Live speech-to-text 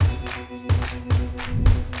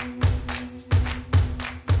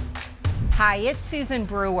Hi, it's Susan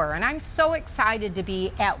Brewer, and I'm so excited to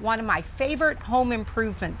be at one of my favorite home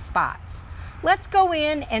improvement spots. Let's go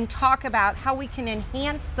in and talk about how we can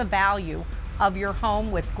enhance the value of your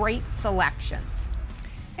home with great selections.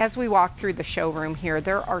 As we walk through the showroom here,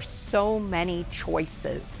 there are so many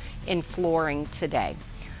choices in flooring today.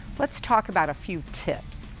 Let's talk about a few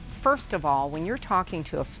tips. First of all, when you're talking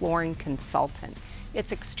to a flooring consultant,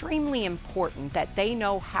 it's extremely important that they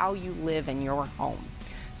know how you live in your home.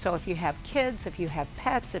 So if you have kids, if you have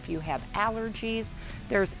pets, if you have allergies,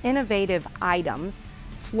 there's innovative items,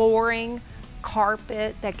 flooring,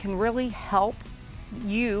 carpet, that can really help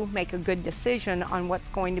you make a good decision on what's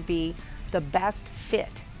going to be the best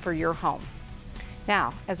fit for your home.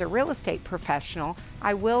 Now, as a real estate professional,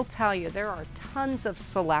 I will tell you there are tons of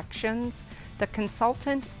selections. The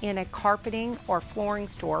consultant in a carpeting or flooring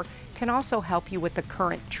store can also help you with the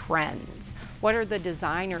current trends. What are the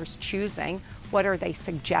designers choosing? What are they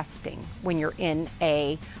suggesting when you're in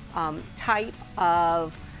a type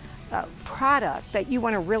of product that you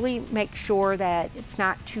want to really make sure that it's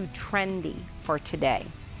not too trendy for today?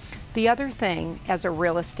 The other thing as a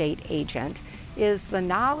real estate agent is the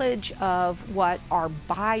knowledge of what our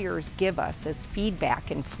buyers give us as feedback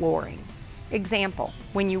in flooring. Example,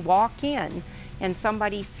 when you walk in and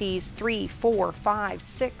somebody sees 3, 4, 5,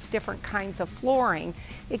 6 different kinds of flooring,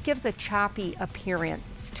 it gives a choppy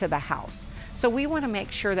appearance to the house. So we want to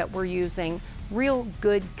make sure that we're using real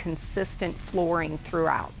good, consistent flooring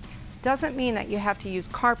throughout. Doesn't mean that you have to use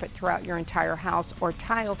carpet throughout your entire house or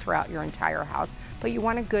tile throughout your entire house, but you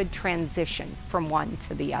want a good transition from one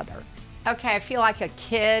to the other. Okay, I feel like a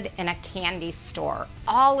kid in a candy store.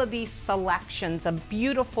 All of these selections of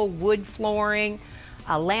beautiful wood flooring,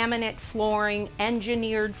 laminate flooring,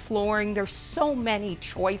 engineered flooring. There's so many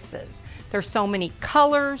choices. There's so many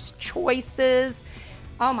colors, choices.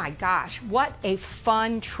 Oh my gosh, what a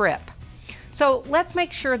fun trip. So let's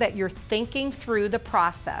make sure that you're thinking through the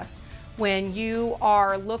process when you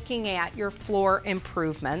are looking at your floor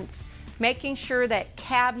improvements, making sure that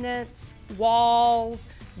cabinets, walls,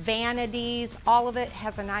 vanities, all of it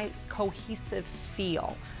has a nice cohesive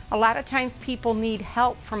feel. A lot of times people need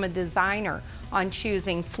help from a designer on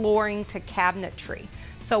choosing flooring to cabinetry.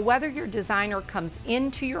 So whether your designer comes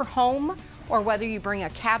into your home or whether you bring a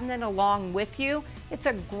cabinet along with you, it's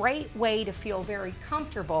a great way to feel very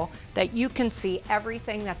comfortable that you can see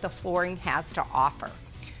everything that the flooring has to offer.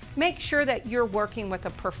 Make sure that you're working with a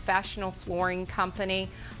professional flooring company.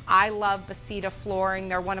 I love Basita Flooring.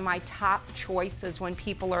 They're one of my top choices when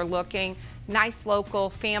people are looking. Nice local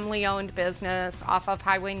family-owned business off of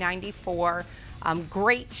Highway 94.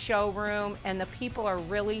 Great showroom, and the people are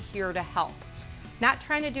really here to help. Not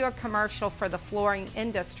trying to do a commercial for the flooring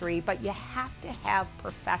industry, but you have to have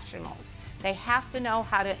professionals. They have to know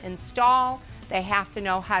how to install, they have to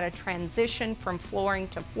know how to transition from flooring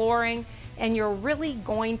to flooring, and you're really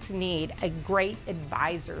going to need a great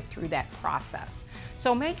advisor through that process.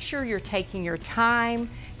 So make sure you're taking your time,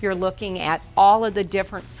 you're looking at all of the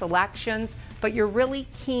different selections, but you're really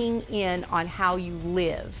keying in on how you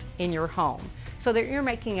live in your home so that you're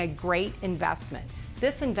making a great investment.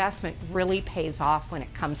 This investment really pays off when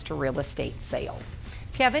it comes to real estate sales.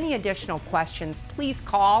 If you have any additional questions, please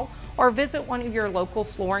call or visit one of your local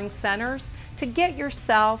flooring centers to get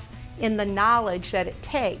yourself in the knowledge that it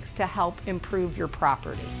takes to help improve your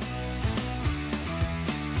property.